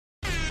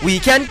We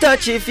can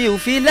touch if you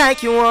feel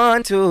like you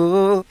want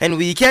to, and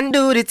we can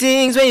do the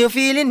things when you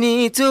feel you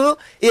need to.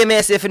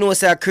 AMS, if you know,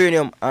 say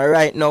Cranium, and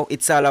right now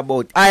it's all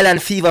about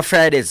Island Fever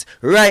Fridays.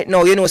 Right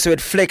now, you know, so with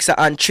Flexer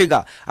and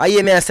Trigger. I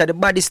AMS said the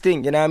baddest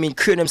thing, you know what I mean?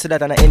 Cranium said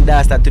that and I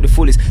endorse that to the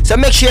fullest. So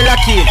make sure you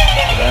lock in. You know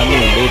what I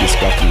mean? Ladies,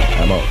 lock in.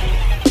 I'm out.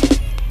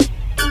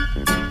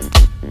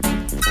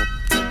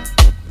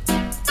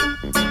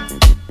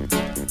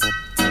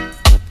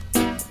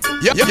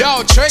 Yo,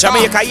 Trigger.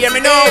 Jamaica hear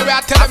me now,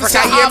 Africa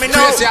hear me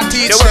now,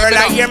 the world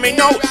I hear me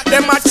now.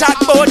 Them a chat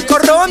about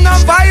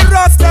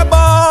coronavirus, the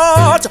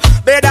boat.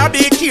 Better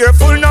be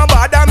careful, no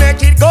bother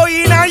make it go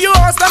in and you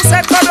house them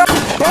say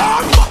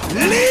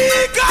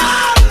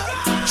legal.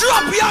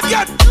 Drop you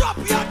again.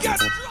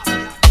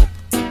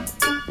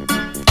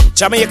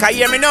 Jamaica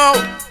hear me now,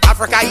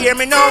 Africa hear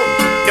me now,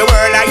 the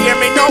world I hear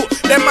me now.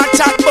 Them a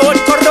chat about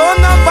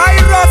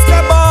coronavirus,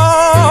 the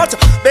boat.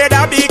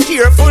 Better be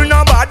careful,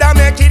 no bother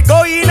make it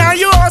go in and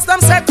you house them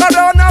say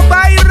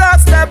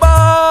coronavirus, the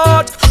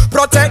boat.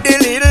 Protect the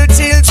little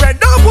children,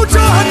 don't put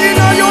your hand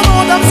in and you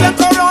know them say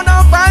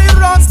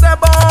coronavirus, the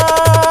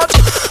boat.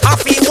 I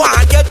feel one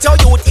get to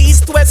youth,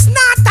 east, west,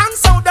 north and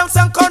south, them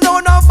say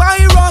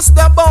coronavirus,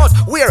 the boat.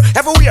 Where,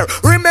 everywhere,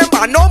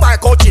 remember no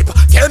microchip,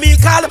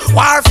 chemical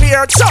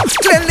warfare, so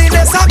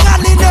cleanliness and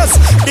godliness.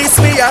 This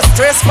me a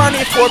stress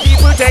money for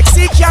people take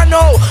sick, you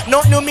know.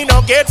 Not no me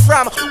no get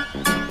from.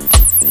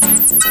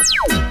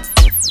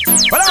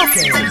 But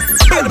okay,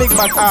 big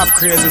bad half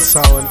crazy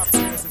sound.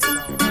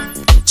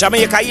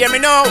 Jamaica hear me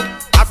now,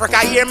 Africa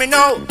hear me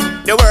now,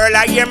 the world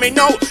I hear me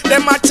now.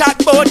 Them a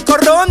chat about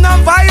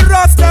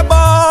coronavirus, the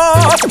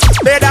boat.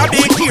 Better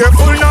be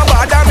careful, no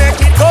bother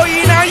make it go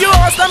in and you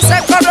house them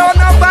say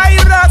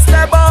coronavirus,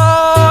 the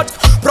boat.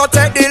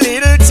 Protect the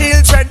little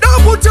children,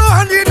 don't put your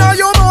hand in and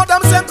you know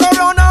them say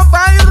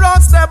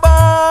coronavirus, the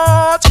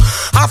boat.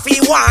 I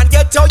feel one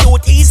get to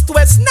youth, east,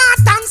 west,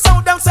 north and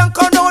south, them say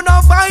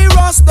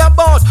coronavirus, the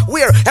boat.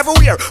 Where,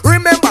 everywhere,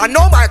 remember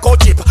no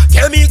microchip,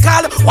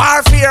 chemical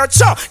warfare,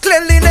 so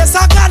cleanliness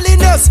and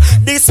godliness.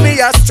 This me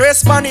a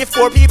stress money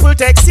for people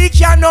take sick,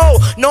 you know.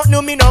 Not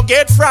no me no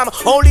get from.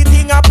 Only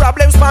thing a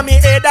problems for me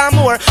head and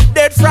more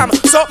dead from.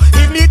 So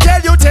if me tell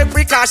you take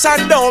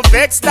precaution, don't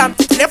vex them.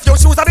 Left your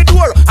shoes at the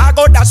door, I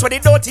go dash with the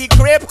dirty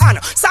crepe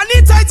and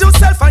sanitize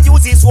yourself and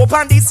use this soap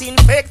and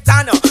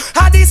disinfectant.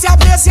 And this your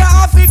place you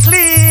have to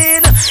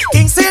clean.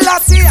 King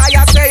Selassie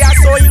I say I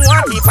saw him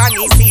one tip and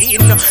he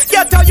seen.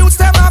 Get to use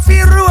them a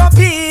feel rope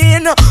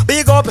in.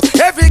 Big up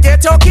every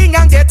get your king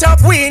and get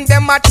up win.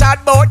 Them a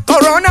chat about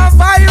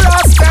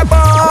coronavirus, the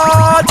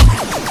boat.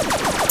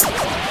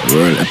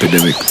 World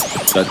epidemic.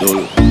 That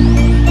all.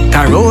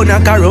 Corona.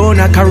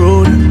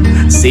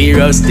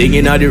 Serious thing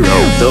in the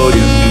road, told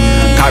you.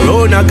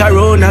 Corona.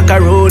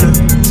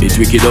 It's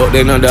wicked out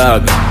there, no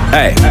dog.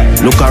 Hey,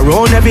 look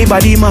around,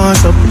 everybody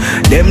mass up.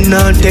 Them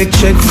not take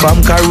check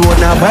from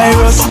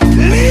coronavirus.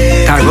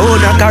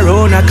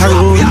 Corona.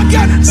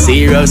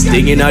 Serious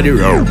thing in the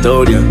road,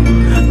 told you.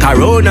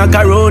 Corona.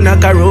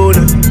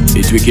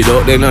 It's wicked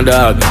out there, no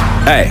dog.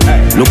 Hey,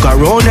 look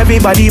around,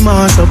 everybody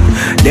mass up.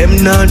 Them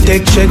not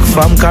take check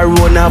from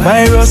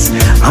coronavirus.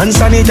 Hand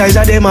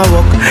sanitizer them a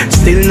work.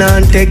 Still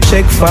not take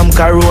check from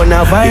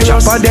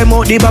coronavirus. Chop them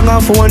out the bag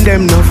and phone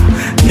them enough.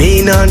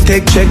 Me not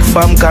take check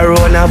from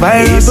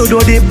coronavirus. People do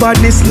the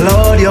badness,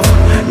 Lord, yo.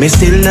 Me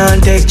still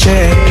not take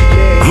check.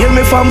 Hear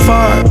me from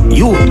far,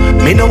 you.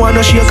 Me no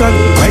wanna shake on.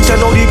 Right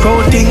now the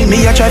crowd thing,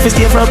 me a try to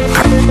stay from.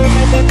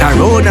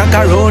 Corona.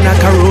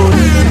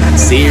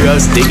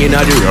 Serious thing in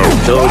the road,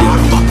 told you.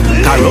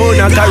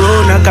 Corona.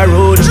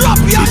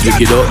 It's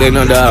wicked out there,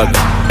 no dog.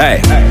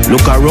 Hey,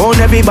 look around,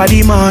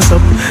 everybody mass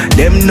up.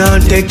 Them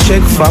not take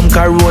check from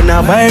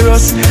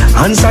coronavirus.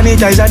 Hand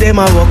sanitizer them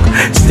a work.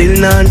 Still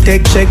not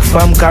take check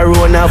from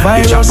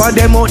coronavirus. Chop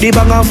them out the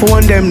bag and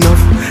phone them enough.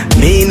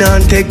 Me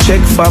not take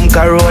check from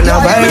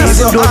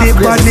coronavirus. Do the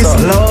badness,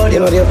 Lord.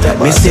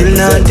 Me still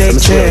not take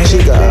check.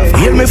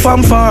 Hear me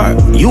from far,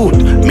 youth.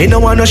 Me no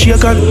wanna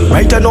shake on.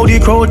 Right now the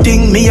crowd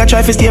thing, me a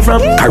try to stay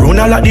from.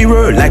 Corona like the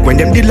world, like when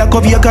them did lack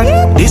of vegan.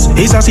 This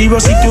is a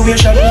serious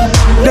situation.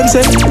 Them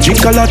say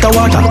drink a lot of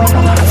water.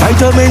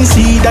 Vitamin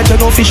C that you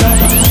know fish out.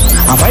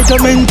 A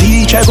vitamin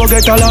D try go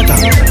get a lot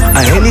of.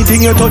 And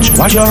anything you touch,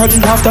 wash your hand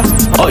after.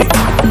 Oi.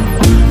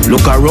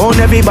 Look around,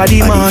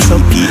 everybody mass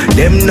up.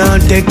 Them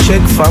not take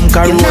check from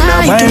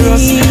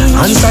coronavirus.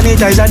 Hand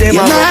sanitizer them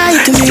a work.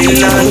 Still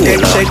not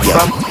take check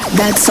from.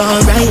 That's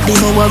alright,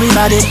 don't worry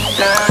about it.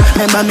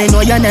 Remember me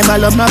know you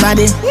never love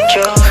nobody.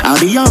 I'll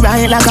be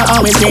alright like I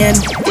always been.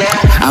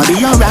 I'll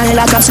be alright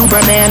like I'm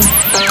Superman.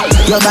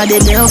 Your body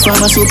built from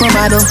a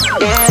supermodel.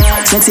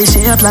 Sexy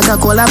shape like a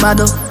cola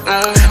bottle.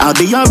 I'll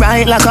be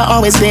alright like I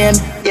always been.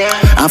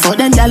 I fuck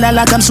them gyal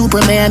like I'm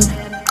Superman.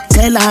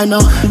 Tell her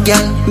no,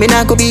 girl, me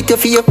not go beat you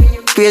for you.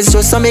 Praise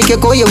just to make you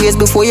go your ways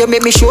before you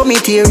make me show me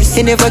tears.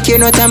 You never care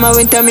no time I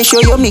went to me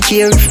show you me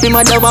care. Me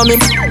mother want me,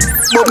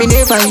 but me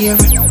never hear.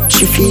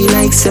 She feel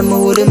like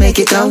someone wouldn't make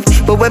it out,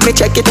 but when me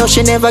check it out,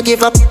 she never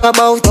give up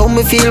about how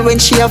me feel when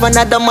she have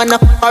another man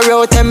up her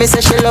out. Tell me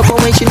say she love her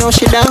when she know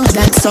she down.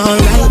 That's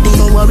alright,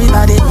 don't worry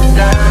about it.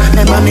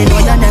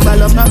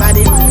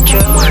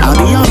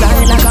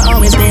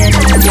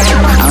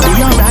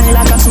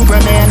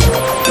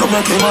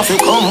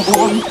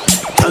 home.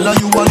 Tell her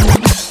you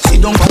alone.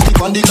 Sit down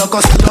on the clock,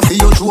 sit down for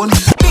your throne.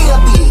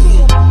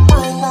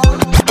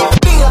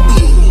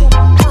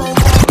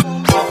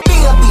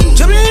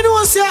 Jamie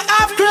knows you're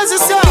half crazy,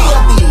 sir.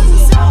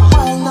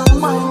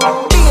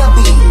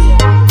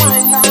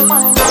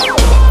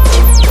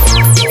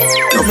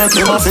 You make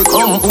him have to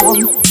come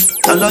home.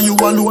 Tell her you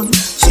alone.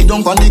 Sit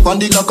down on the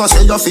clock,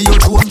 say you for your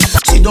throne.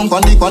 Sit down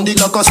on the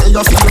clock, say you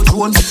for your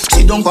throne.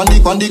 Sit down on the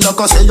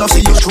clock, say you for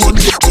your throne.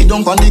 Sit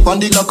down on the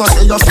clock,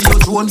 say you for your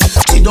throne.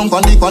 Sit down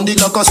on the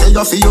clock, say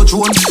you for your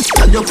throne.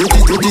 Tell you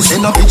pretty,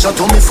 send a picture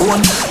to me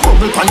phone.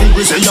 Bubble pan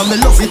it, say you me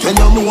love it when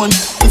you moan.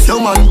 If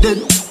your man dead,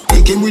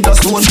 take him with a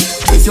stone.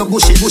 If your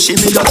bushy,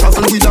 me a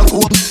travel with a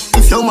cone.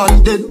 If your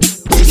man dead,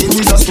 take him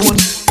with a stone.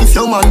 If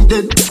your man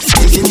dead,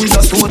 take him with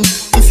a stone.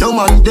 If your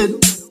man dead,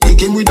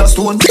 take him with a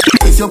stone.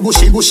 If your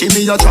bushy,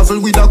 me a travel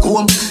with a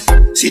comb.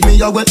 See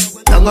me a wet,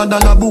 longer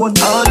than a bone.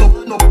 Ah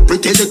no,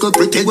 pretty little,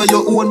 pretty where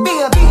you own. Me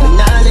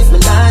nah live.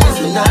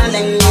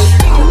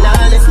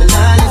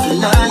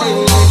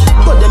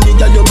 But them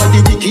nigga your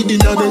body wicked in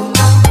a bed.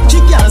 She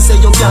can't say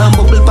you can't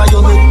bubble by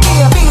your head.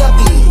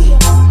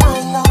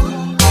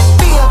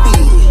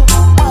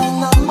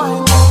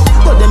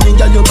 But them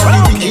nigga your body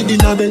wicked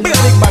in a bed.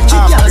 She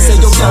can't say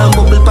you can't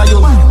bubble by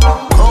your head.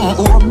 Come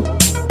home,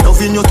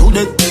 loving you to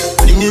death.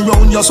 Fling it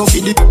round you so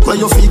feed it where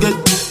you forget.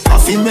 I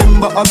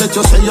remember, I bet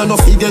you say you no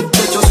forget.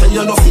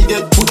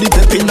 Put the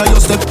pep in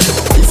your step.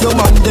 If your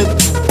man dead,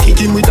 kick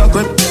him with a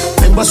grip.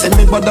 Remember send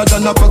me better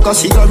than a pack of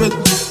cigarette.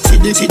 See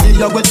the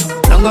ya wet,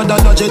 longer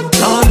than a jet.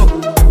 Nah no,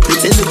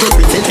 pretty anyway.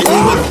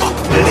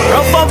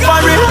 Rough up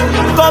for it,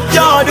 cup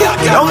yard.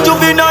 Young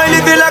juvenile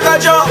living like a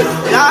job.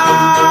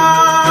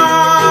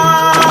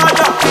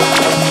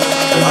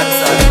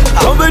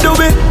 How we do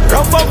it?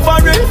 Rough up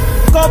for it,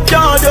 cup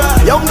yard.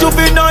 Young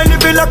juvenile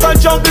living like a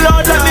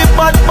juggler. Let me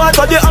bad,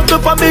 so the uncle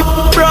for me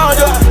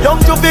brother.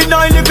 Young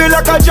juvenile living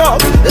like a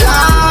juggler.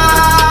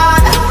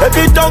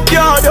 Every dog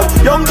yard,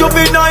 young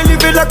juvenile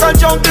living like a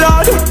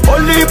junkyard.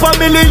 Only for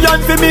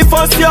million for me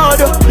first yard.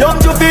 Young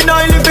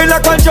juvenile living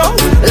like a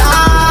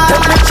junkyard.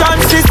 Every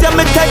chances, yeah,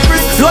 me take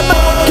risks. Load me,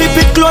 keep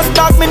it close,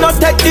 dog, me not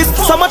take this.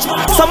 So much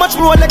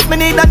Rolex, me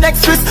need a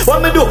next wrist.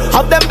 What me do?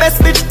 Have them best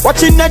bitch,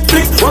 watching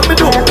Netflix. What me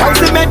do?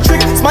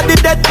 Isometric,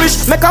 smarty dead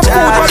fish. Make a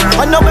food rush,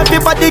 I know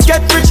everybody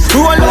get rich.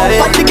 Roll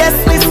up on the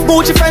guest list,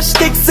 Gucci fresh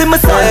kicks in my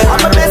son.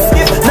 I'm a best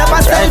gift, never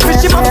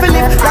selfish. You must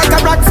live like a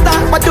rock star,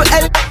 but do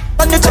L.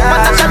 On the chop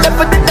and I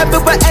never did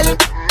everywhere else.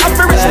 I'm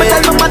for rich, me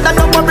tell my mother,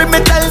 no worry,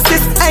 me tell sis.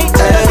 Ain't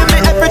give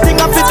me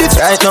everything I'm fit it.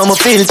 Right now me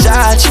feel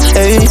charged,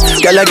 ayy.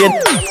 Girl again,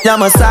 ya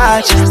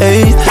massage,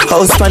 ayy.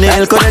 House pan the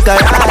hill, go the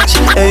garage,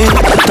 ayy.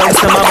 Thanks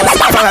to my boss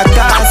for a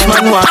cast,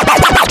 man, walk.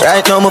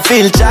 Right now me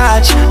feel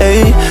charged,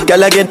 ayy.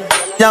 Girl again,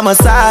 ya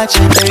massage,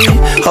 ayy.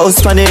 House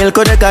pan the hill,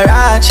 go the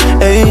garage,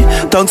 ayy.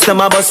 Thanks to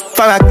my boss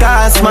for a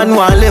cast, man,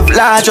 want live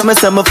large. When me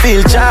say me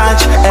feel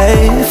charged,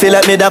 ayy. Feel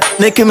like me that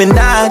Nicki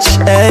Minaj,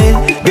 ayy.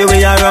 Give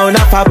me a round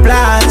of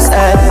applause,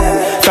 ayy.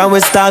 From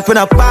we start when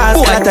I pass,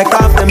 I take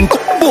off them.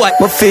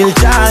 Me feel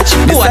charged.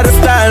 This is the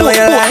style where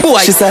you like.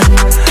 She said,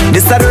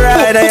 this is the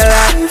ride that you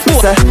like. She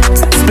said,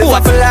 split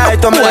up a light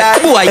on my life.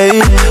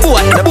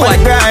 Boy,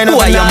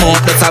 your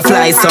mouth that's a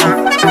fly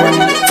song.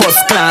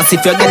 First class,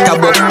 if you get a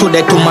buck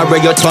today, tomorrow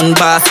you turn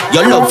boss.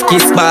 Your love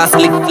kiss boss,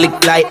 lick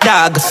like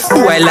dog.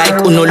 Boy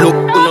like uno look.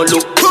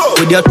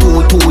 With your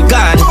two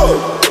gun.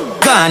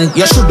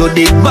 You should do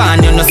the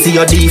ban, you know see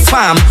your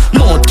D-farm.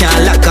 Mouth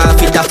can't lock off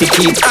it, if you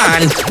keep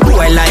on.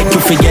 Boy like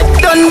you forget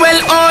done well,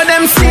 all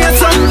them say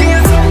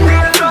something.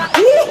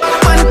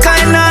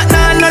 Mankind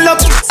no love,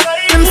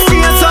 them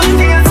say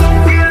something.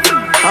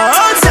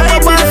 All say my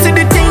boss see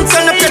the things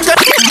on the paper.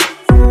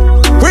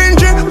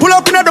 Wingy, pull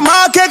up in the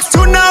market,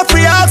 tune now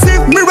free house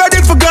if me ready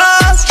for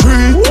gas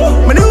street.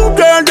 My new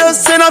girl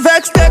just send a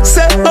vex text,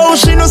 say, oh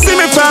she no see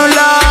me from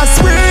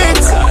last week.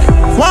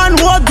 One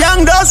more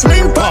gang does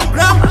ring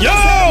program. Yo,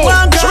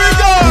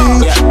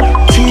 Trigger.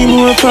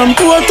 Team from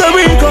Puerto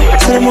Rico.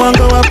 Same one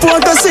go to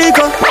Puerto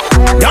Rico.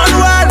 Down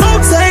wild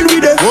outside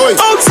with it.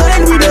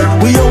 Outside with it.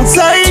 We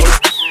outside.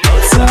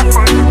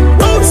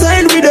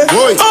 Outside with it.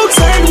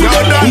 Outside with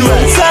it. We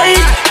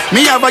outside.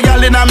 Me have a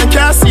gal in a me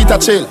car seat a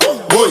chill.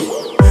 Boy,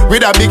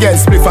 with a big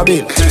ass spliff a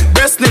bill.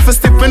 Breast sniff a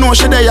stiff, me know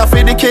she there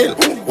for the kill.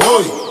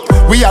 Boy.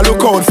 We a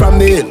look out from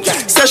the hill.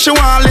 Say she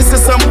want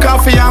listen some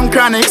coffee and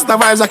chronics. The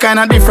vibes are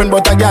kinda different,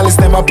 but a gal is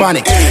never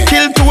panic.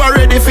 Kill two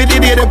already for the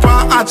day, the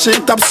pan hatch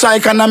it. Top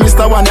strike and I miss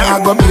the one,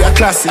 I go be a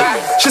classic.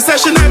 She said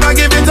she never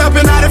give it up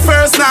in the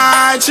first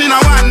night. She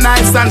know one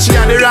night stand, she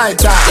had the right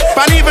time.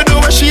 But even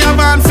though she have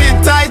on fit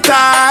tight.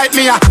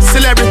 Me a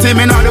celebrity,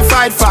 me know the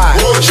fight.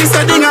 She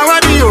said, ding I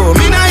want you,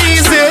 me not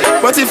easy.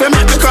 But if you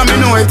make me come, you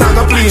know it, I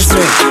go please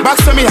me. Back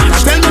to me, I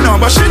tell me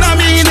no, but she not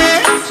mean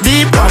it.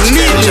 Deep on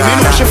me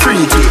know she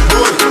freaky.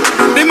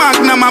 The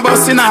magnum a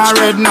bust in her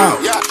red now.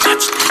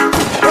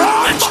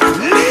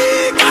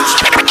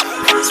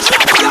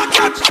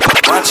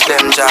 Watch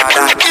them,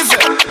 Jordan.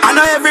 I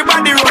know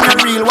everybody run a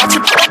reel, watch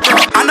it.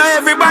 I know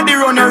everybody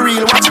run a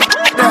reel, watch it.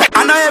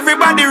 I know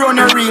everybody run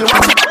a reel,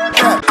 watch it.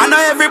 I know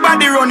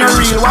everybody run a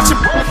reel. Watch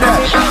it there.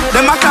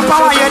 Them a clap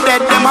while you're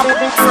dead. Them a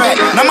fret.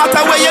 No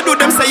matter what you do,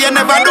 them say you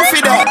never do for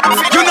that.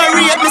 You know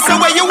rate me, so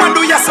what you want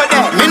do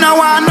yesterday. Me no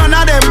want none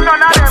of them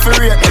for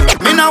rate me.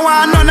 Me no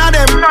want none of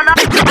them.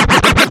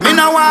 Me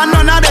no want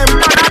none of them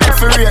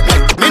for rate me.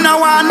 Me no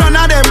want none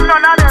of them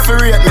for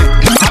rate me.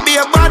 I be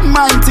a bad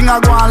mind thing I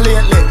go on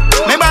lately.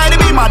 Me buy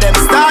the beam of them,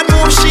 start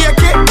move shake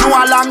it. No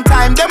a long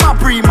time, them a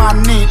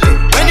pre-man neatly.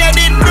 When you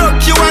did broke,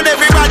 you and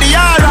everybody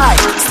alright.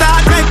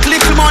 Start make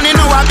little money,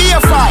 now I be a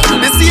fight.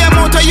 The same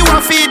motor you a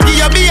feed, give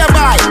you be a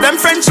buy.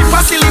 Them friendship a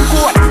silly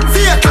coat,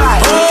 fake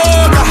life.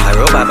 Oh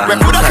God, we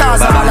put a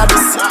cars all of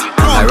this.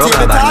 Don't take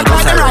the talk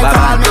like the right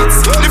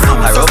armies. The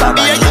fruits of the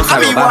beer, you and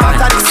me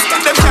water this.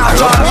 Them can't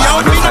draw me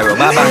out with a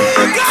rubber.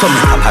 Come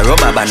up a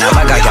rubber band, a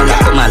bag of gyal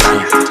come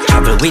along.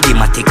 Travel with the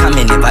matic and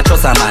me never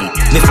trust a man.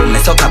 Me from me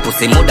suck a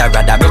pussy, mother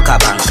rather broke a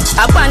bank.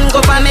 A ban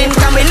government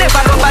and we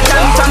never go back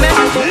down to me.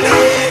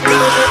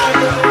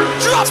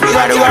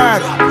 Spread the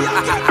word.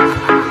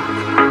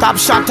 Top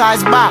Shotter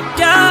is back.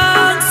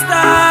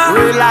 Gangsta.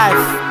 Real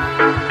life.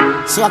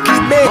 So I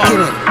keep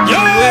making it.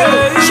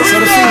 So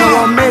the finger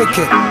won't make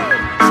it.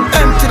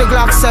 Empty the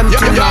Glocks, empty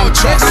my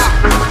chest.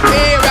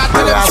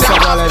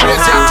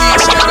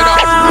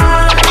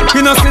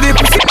 You know see the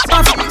pussy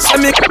off, so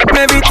me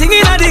everything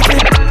in a dick.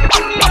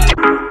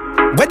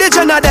 Where the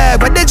Jenna there,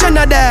 where the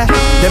Jenna there?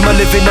 Them a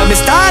living on me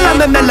style and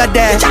me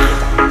melody.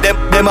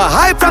 Them a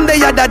hype from the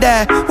yada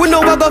there. We know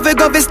what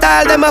govy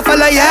style, them a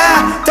follow,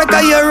 yeah. Take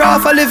a year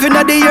off, a living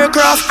at the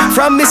aircraft.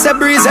 From Mr.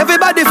 Breeze,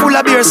 everybody full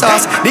of beer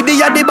sauce. The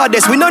the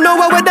baddest, we don't know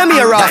what them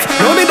here off.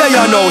 No me there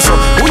you know, so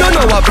we don't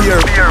know what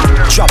beer.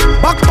 Drop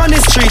back on the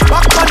street,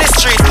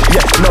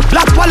 yeah, no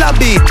black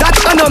wallaby, that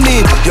on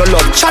me. You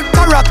love chat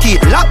karaoke,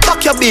 lock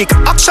back your beak.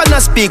 Action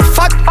a speak,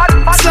 fat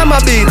slam a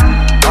beat.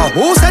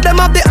 Who said them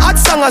have the hot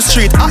song a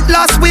street? At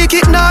last week,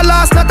 it now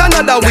last, not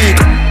another week.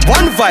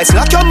 One voice,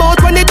 lock your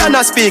mouth when it done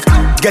a speak.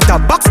 Get a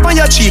box on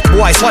your cheek,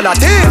 boy, swallow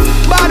it.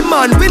 Bad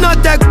man, we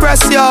not take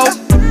press, yo.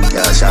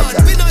 Yo, sharp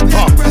that.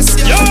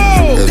 Yo,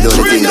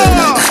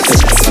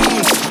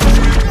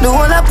 the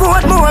whole of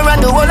Portmore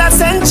and the whole of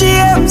St.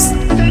 James.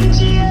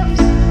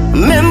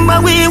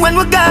 Remember we, when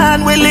we're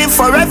gone, we live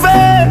forever.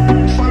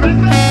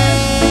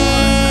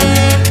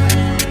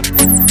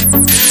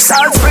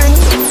 South Spring,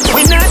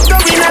 we not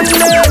going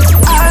under.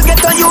 I'll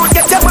get on you,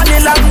 get your money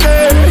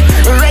longer.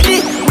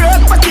 Ready,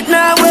 broke pocket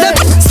now,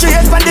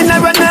 straight for the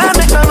narrow now,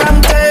 make no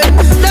ram turn.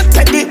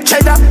 Teddy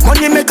cheddar,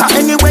 money maker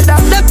any weather.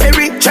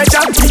 Perry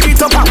treasure, dig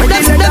it up and with the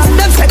leather.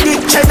 Teddy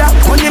cheddar,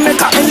 money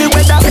maker any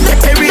weather.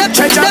 Perry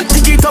treasure,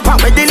 dig it up and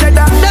with the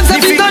leather. Them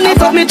say fi turn it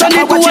up, me turn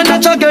it to one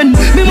notch again.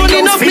 Me money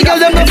enough, me girl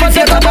them no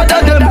forget about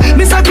them.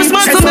 Me say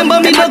Christmas,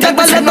 remember me no get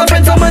a lot of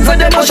friends. Someone say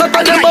them a shot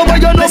at them, but why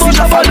you know about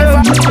shabba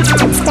them?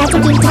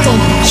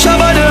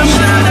 Shabba them,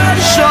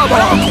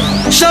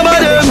 shabba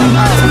them.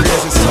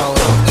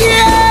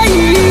 Yeah.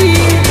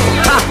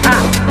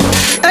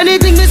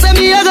 Anything me say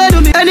me, I go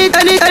do me.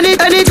 Anything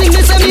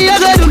me say me, I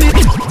go do me.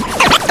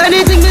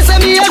 Anything me say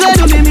me, I go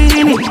do me.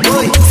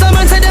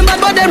 Someone say them bad,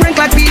 but them rank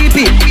like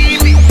pee-pee.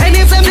 And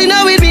if something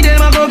now with me,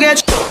 them I go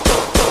get.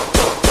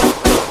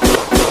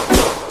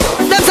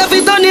 Them say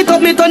fi turn it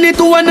up, me turn it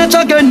to one notch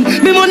again.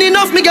 Me money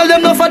enough, me girl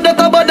them no for that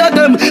bother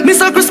them. Me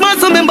say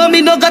Christmas, remember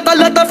me no got a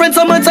lot of friends.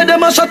 Someone say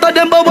them a shot at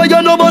them, but why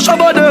you know about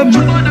shabba them?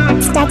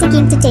 Static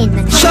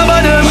Entertainment.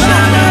 Shabba them,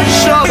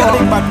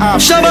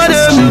 shabba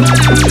them.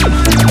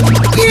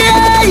 Yeah.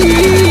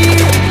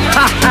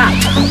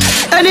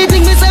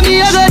 Anything me say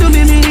me, I go do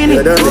me.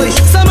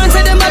 Someone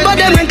say them bad, but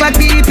them rank like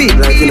pee-pee.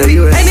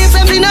 And if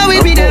something now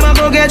with me, them I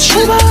go get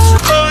shabba.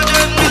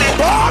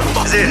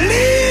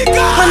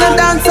 Man a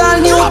dance all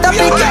new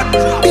topic.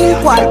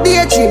 Pink wall,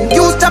 daydream,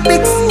 use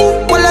topics.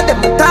 All of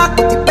them talk,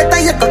 but it better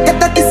you go get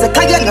that this a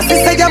kaya. No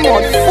sister, your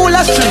mouth full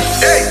of shit.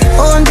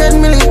 100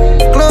 million,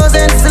 clothes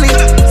and silly.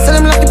 Sell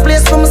them like the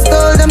place from a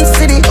stole them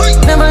city.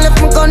 Never left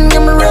my gun,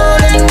 yeah, me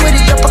rolling with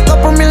it. Drop a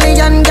couple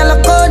million, gal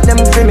I call them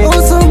for me.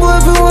 Oh, some boy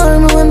fi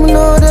want me when me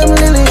know them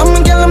lily. I'm a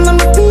gal, I'm not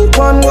the pink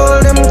one,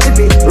 gold them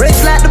chippy.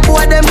 Rich like the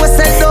boy, them was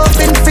set up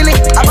in Philly.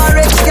 I'm a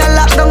rich gal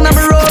locked down, I'm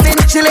a road in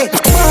Chile.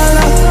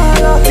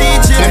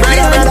 DJ,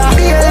 brother,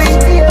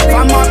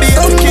 from my beat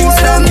to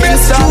Kingston.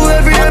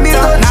 Every day me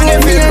go through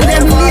me and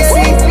them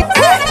easy.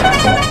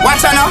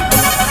 Watch out now.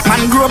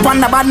 Man grew up on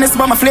the badness,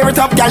 but my flare it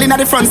up. Gal inna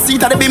the front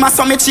seat of the beamer,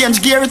 so me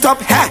change gear it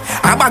up. Hey,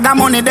 a bag of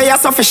money there,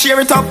 so fi share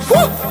it up.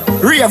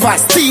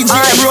 Ravers, TJ,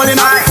 rolling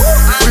up.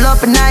 Pull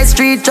up a nice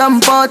street,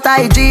 jump out,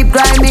 I Jeep,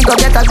 grind me, go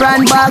get a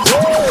grand bag.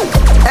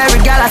 Every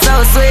gal I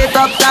so sweet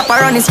up top,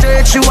 I run it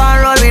straight. She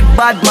want roll with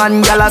bad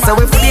man, gal I so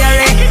we fear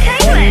it.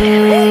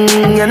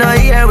 You know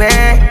here we.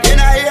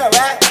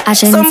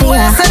 Some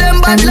boys say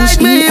them bad like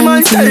me,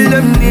 man, tell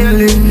them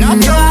nearly.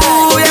 Yo,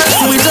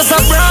 yes, we just a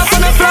braff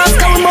and a flask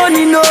of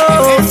money, no.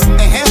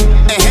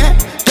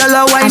 Tell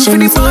her wine for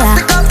the boss,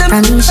 take off them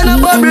and a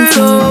bubble.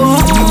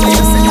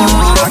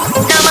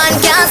 No man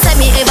can't say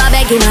me ever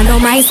begging, I know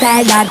my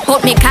style that.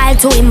 Put me call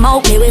to him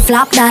out, me we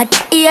flop that.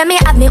 Hear me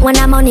have me when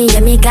I'm money, yeah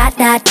me got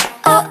that.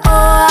 oh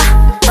oh,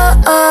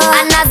 oh oh.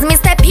 And as me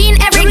step in,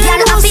 every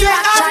girl I feel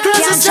like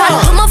can't chat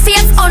to my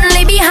face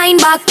only behind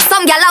back.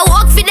 Some girl I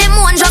walk for them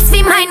one just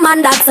for mine,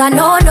 man. That's a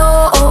no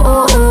no.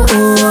 Oh oh oh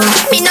oh.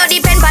 Me no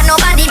depend on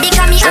nobody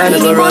because me have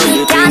me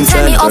money. Can't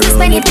tell me how to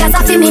spend it 'cause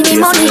I feel me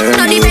money.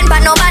 No depend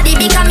on nobody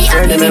because me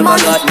have me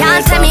money.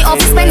 Can't tell me how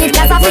to spend it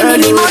 'cause I feel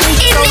me money.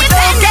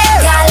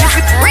 Independent girl,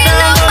 real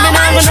number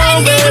one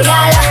trending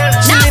girl.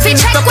 Now fi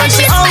check when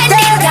she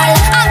spending girl.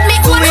 Have me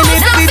own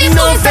house, now fi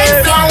full face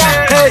girl.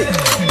 Hey,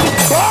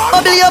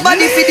 bubble your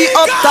body for the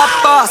up top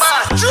boss.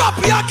 Drop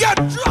you again,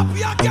 drop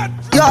you again.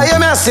 Yo, you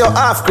may see your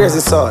half crazy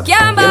son.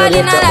 Can't ball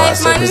in a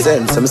life,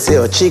 man. Some say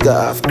your chica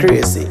half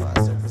crazy.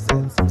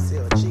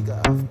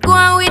 Go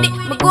on with it,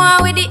 go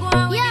on with it.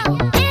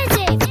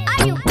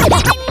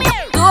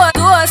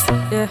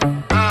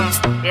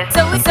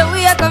 So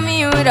we are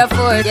coming with a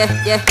force,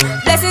 yeah.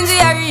 Blessings we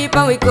are reap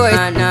and we course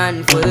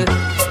and full.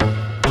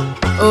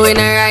 Oh, we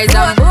not rise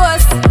and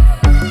boast.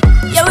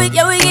 Yeah, we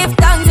give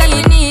thanks and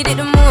you need it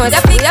the most.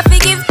 Yeah, we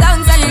give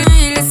thanks and you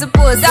really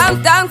suppose.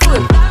 I'm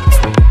thankful.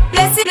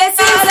 Blessings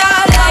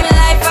all my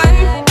life and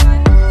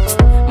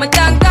my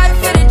thank God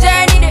for the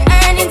journey, the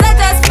earnings are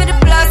just for the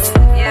plus.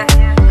 Yeah.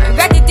 And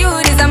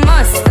gratitude is a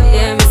must.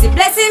 Yeah, me see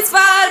blessings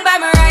fall by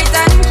my right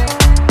hand.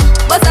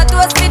 But I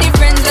toast for the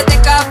friends that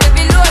take off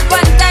every load.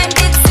 One time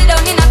did sit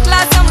down in a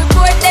class and we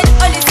bored then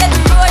only said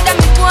the road and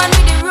we go on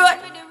with the road.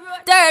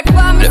 Third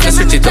form, let me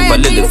switch it up a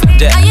little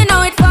bit. And you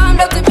know it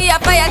formed up to be a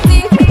fire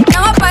thing.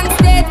 Now up on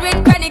stage with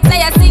chronic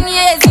say I sing.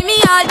 Yeah, see me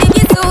all dig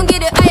it soon,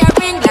 get the higher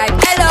ring. Like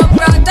hello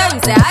brother, me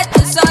say I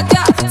just shot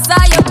ya. Saw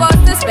your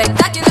poster,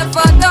 spectacular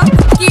photo.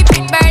 Keep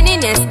it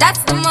burning, yes,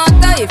 that's the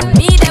motto. If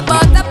me the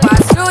butter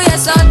pass through your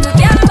shot to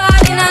get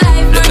ball in a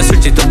life. Let me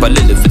switch it up a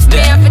little bit.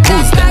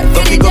 Who's that?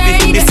 Go be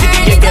in the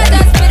city again.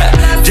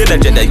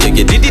 Jenna,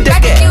 you did it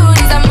again.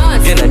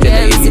 Jenna,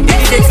 you did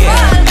it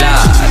again.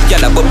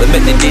 Girl, I bubble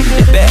make the did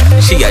it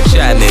bad. She a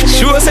try make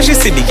sure so she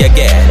see me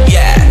again.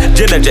 Yeah,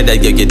 Jenna,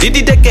 you did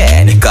it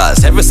again.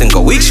 Cause every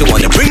single week she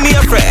wanna bring me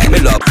a friend. Me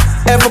love.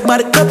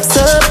 Everybody cups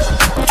up.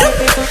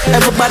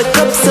 Everybody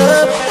cups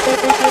up.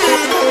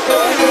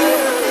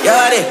 Yo,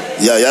 Adi.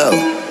 Yo.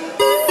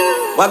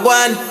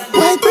 Wagwan.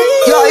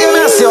 Yo, you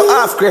may see your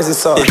half crazy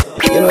son.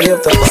 You know you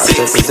have to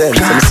represent.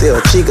 Some say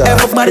your chica.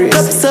 Everybody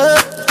cups up.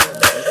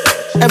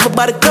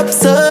 Everybody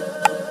cups up.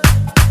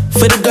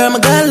 For the girl my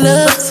God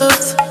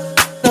loves.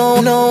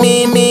 No,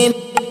 me.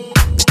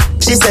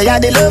 She say I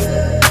the love.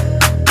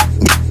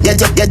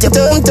 Get your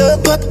tongue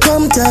up,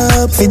 pumped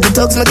up. Feed the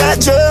dogs, my got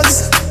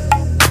drugs.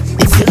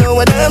 If you know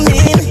what I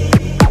mean.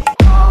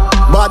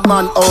 Bad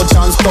man out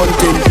and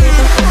stunting.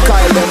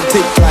 Kyle them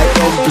thick like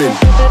dumpling.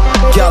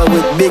 Girl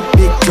with big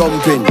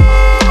jumping.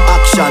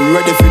 Action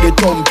ready for the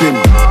thumping.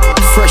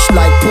 Fresh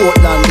like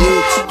Portland,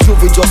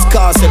 Juvie just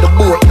cast at the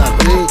boatland,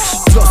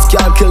 Just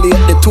calculate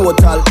the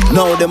total.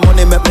 Now the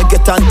money make me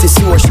get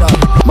antisocial.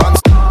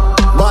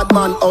 Bad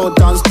man out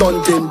and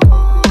stunting.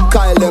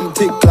 Kyle them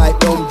thick like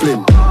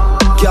dumpling.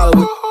 Girl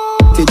with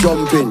the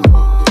jumping.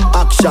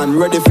 Action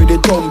ready for the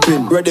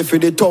thumping. Ready for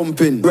the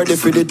thumping. Ready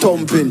for the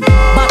thumping.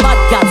 Bad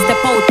girl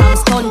step out and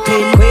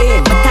stunting.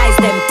 My ties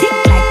them thick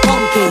like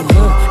pumpkin.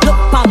 Look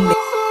pon me,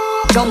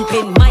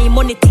 jumping. My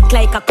money thick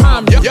like a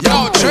comic. Yo,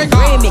 Trigger.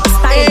 Remix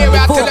style. Hey, we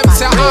have to them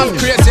say I'm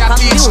crazy. I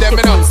teach them,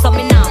 you know. So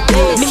me now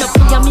play. Me no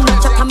fear, me no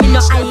chatter, me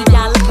no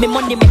idol. Me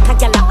money make a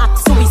girl act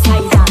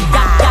suicidal.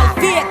 Girl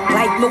fake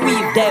like me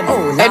weave them.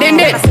 I didn't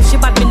it. She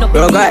bad, me no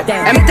believe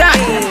them. I'm done.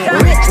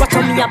 Rich, watch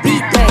how me a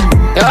beat them.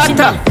 She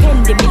not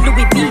Fendi, me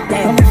Louis beat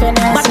them.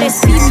 But let's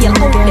female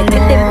outlet,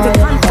 let them to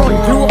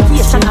confront.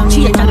 Location a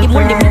change and the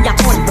money me a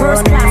on.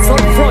 First class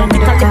up front,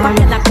 because the back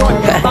and a gun.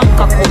 Bank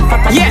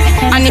account,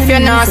 yeah, and if you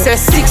not say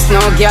 6,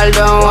 no girl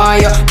don't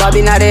want you.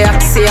 Bobby not the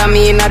Axie, I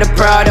mean not the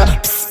Prada.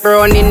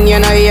 Running, you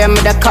know, hear me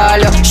the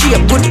call you. She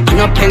a good and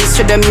no pens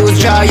to them use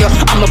draw you.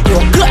 I'm a pro,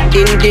 good,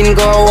 din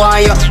go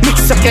on you.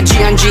 Mix up your G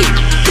and G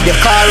with the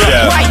car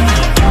up, right?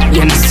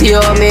 You know, see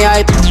how me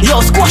hype. Yo,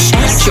 squash,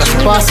 just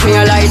pass me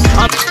a light.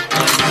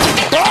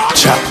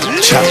 Chop.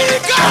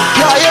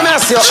 Yo, you may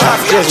see your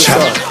half crazy son.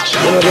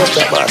 You know you have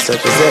to pass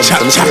represent.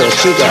 Some say your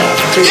chica.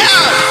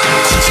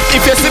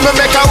 If you see me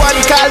make a one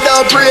call,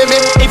 don't pray me.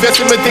 If you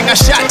see me think a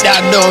shot,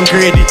 dog, don't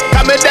grade it.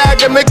 Come a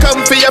dog and me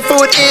come for your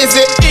food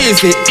easy.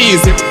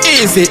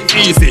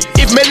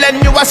 If me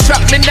lend you a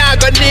strap, me nah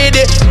gon' need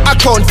it.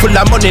 Account full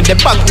of money, the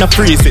bank no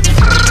freeze it.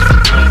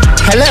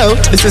 Hello,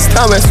 this is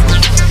Thomas.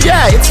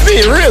 Yeah, it's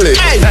me, really.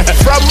 Hey,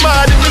 from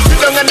morning, me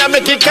sit down and I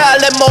make it call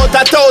them out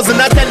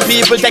 1,010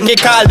 people, take it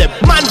call them.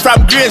 Man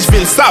from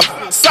Grangesville,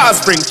 South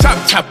Spring, chop,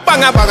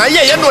 banga,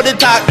 yeah, you know the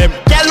talk them.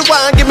 Girl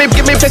want give me,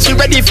 say she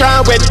ready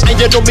from when. And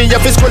you know me, you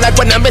feel school like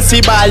when I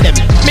messy ball them.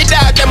 Me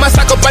dog them, I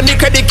suck up on the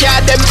credit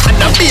card them. And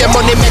I be a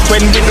money make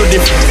when we do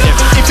the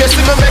If you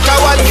see me make a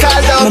one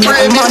call down,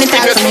 pray me. If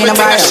you see me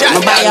take a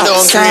shot down,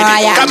 don't grade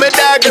it. Come a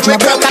dog, if me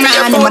come for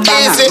your food,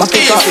 easy.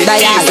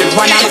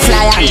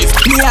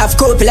 Me have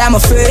couple, I'm a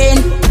friend.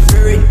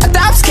 A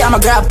top scam, a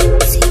grab.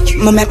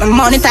 Me make my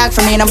money talk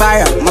for me in a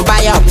bar. Me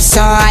buy up, so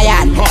I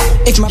am.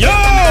 Yo,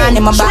 man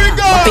in my band.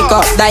 I pick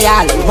up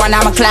dial, one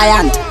of my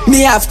client.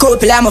 Me have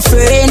couple, I'm a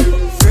friend.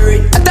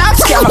 A top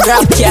scam, a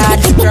grab card.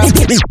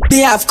 Me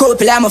have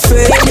couple, I'm a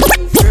friend.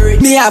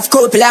 Me have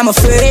couple, I'm a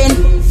friend.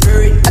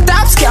 A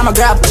top scam, a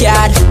grab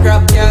card.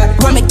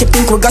 Wanna make you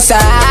think we got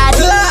sad.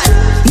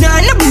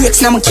 None of the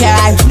breaks, no my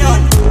car.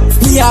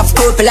 Me have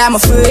couple, I'm a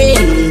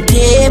friend.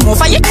 Yeah, more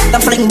for you, the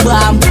fling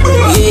bomb.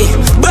 Yeah,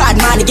 bad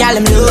man, the gal,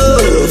 I'm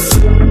love.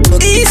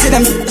 Easy,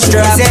 them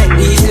strap.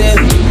 Easy.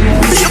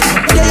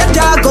 Yeah, your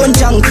dog on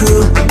junk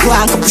crew.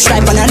 One cup of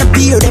stripe and a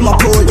beer, them a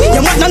pull.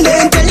 You want them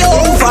then tell you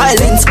how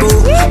violence go.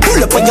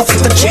 Pull up on your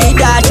foot, trade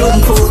that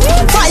jump out.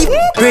 5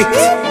 brick.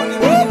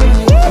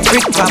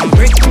 Brick pam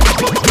brick.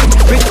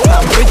 Brick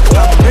pam brick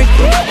pam brick.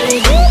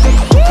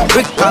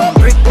 Brick pam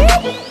brick.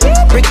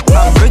 Brick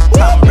pam brick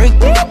pam brick.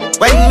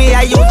 When me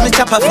I use me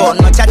chopper phone,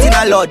 no chatting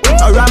a lot.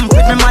 I ramp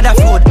with me mother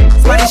food.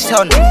 Spanish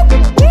town,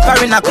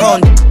 foreign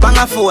account, bang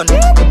a phone,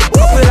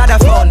 couple other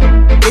phone.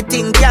 The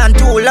thing can't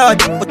too loud,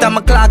 but I'm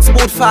a clock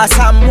boot fast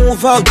and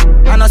move out.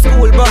 On a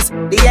school bus,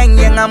 the young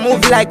I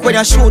move like when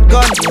you shoot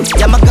gun.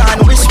 Yeah, my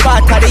gun, which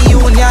part of the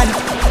union?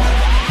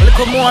 Look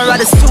more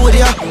at the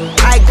studio.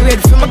 I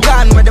grade from a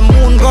gun where the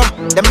moon go.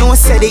 Them no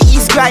say the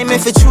East crime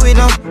if it's true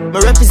enough. Me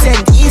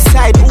represent the East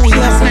side, ooh yeah.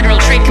 The Federal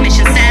Trade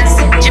Commission says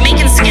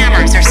Jamaican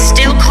scammers are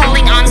still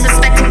calling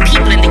unsuspecting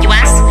people in the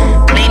US,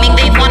 claiming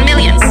they've won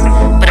millions.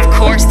 But of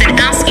course, they're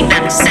asking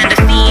them to send a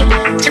fee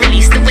to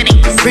release the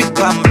winnings. Brick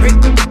pam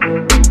brick.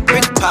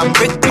 Brick pam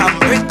brick pam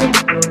brick.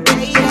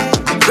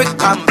 Brick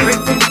pam brick.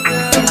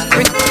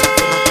 Brick.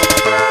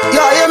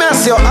 Yo, you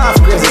mess your half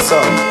crazy son.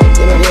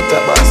 You know the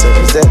top boss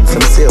represent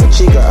some say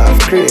Trigga half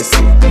crazy.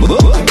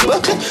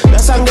 That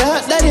song the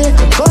hot daddy,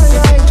 go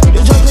right,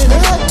 you jumping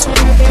hot.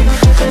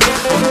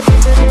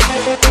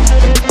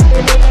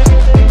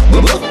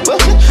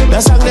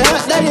 That song the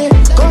hot daddy,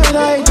 go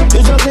right,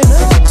 you jumping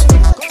hot.